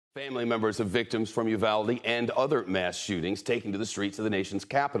Family members of victims from Uvalde and other mass shootings taking to the streets of the nation's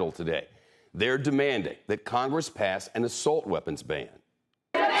capital today. They're demanding that Congress pass an assault weapons ban.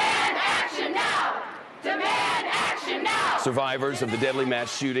 Demand action now! Demand action now! Survivors of the deadly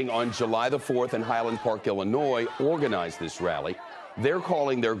mass shooting on July the 4th in Highland Park, Illinois, organized this rally. They're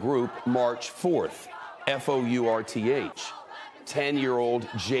calling their group March 4th, F-O-U-R-T-H. 10-year-old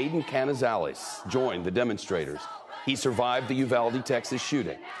Jaden Canizales joined the demonstrators. He survived the Uvalde, Texas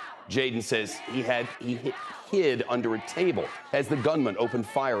shooting. Jaden says he hid under a table as the gunman opened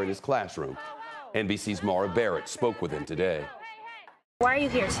fire in his classroom. NBC's Mara Barrett spoke with him today. Why are you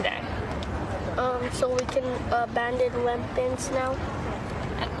here today? So we can abandon weapons now.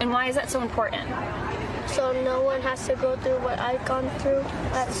 And why is that so important? So no one has to go through what I've gone through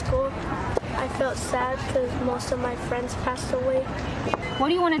at school. I felt sad because most of my friends passed away. What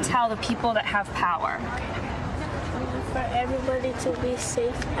do you want to tell the people that have power? For everybody to be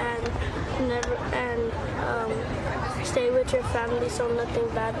safe and stay with your family so nothing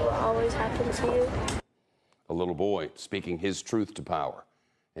bad will always happen to you. A little boy speaking his truth to power,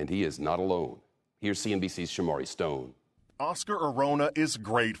 and he is not alone. Here's CNBC's Shamari Stone. Oscar Arona is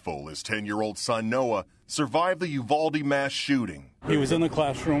grateful his 10-year-old son Noah survived the Uvalde mass shooting. He was in the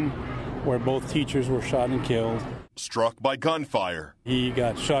classroom where both teachers were shot and killed. Struck by gunfire. He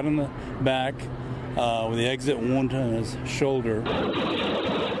got shot in the back with the exit wound on his shoulder.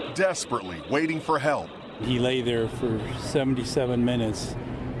 Desperately waiting for help. He lay there for 77 minutes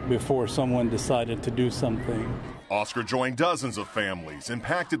before someone decided to do something. Oscar joined dozens of families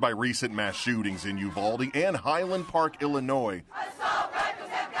impacted by recent mass shootings in Uvalde and Highland Park, Illinois,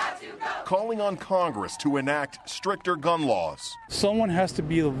 calling on Congress to enact stricter gun laws. Someone has to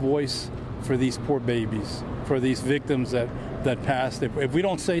be the voice for these poor babies, for these victims that passed. If we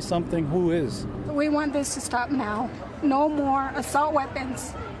don't say something, who is? We want this to stop now. No more assault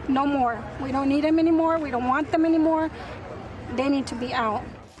weapons. No more. We don't need them anymore. We don't want them anymore. They need to be out.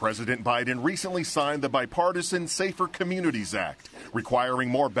 President Biden recently signed the bipartisan Safer Communities Act, requiring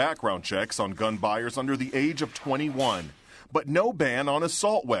more background checks on gun buyers under the age of 21. But no ban on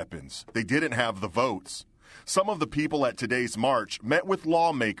assault weapons. They didn't have the votes. Some of the people at today's march met with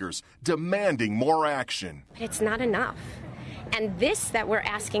lawmakers demanding more action. It's not enough. And this that we're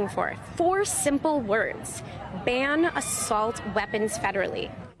asking for, 4 simple words: ban assault weapons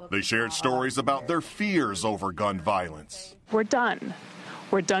federally. They shared stories about their fears over gun violence. We're done.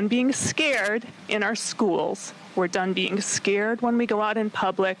 We're done being scared in our schools. We're done being scared when we go out in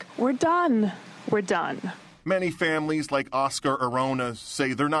public. We're done. We're done. Many families like Oscar Arona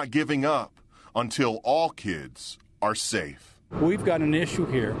say they're not giving up until all kids are safe. We've got an issue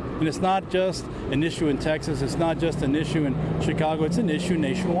here, and it's not just an issue in Texas. It's not just an issue in Chicago. It's an issue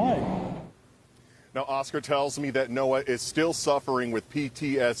nationwide. Now, Oscar tells me that Noah is still suffering with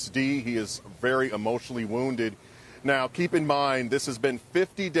PTSD. He is very emotionally wounded. Now, keep in mind, this has been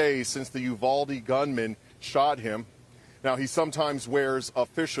 50 days since the Uvalde gunman shot him. Now, he sometimes wears a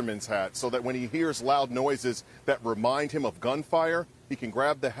fisherman's hat so that when he hears loud noises that remind him of gunfire, he can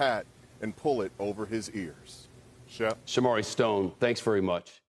grab the hat and pull it over his ears. Shamari Stone, thanks very much.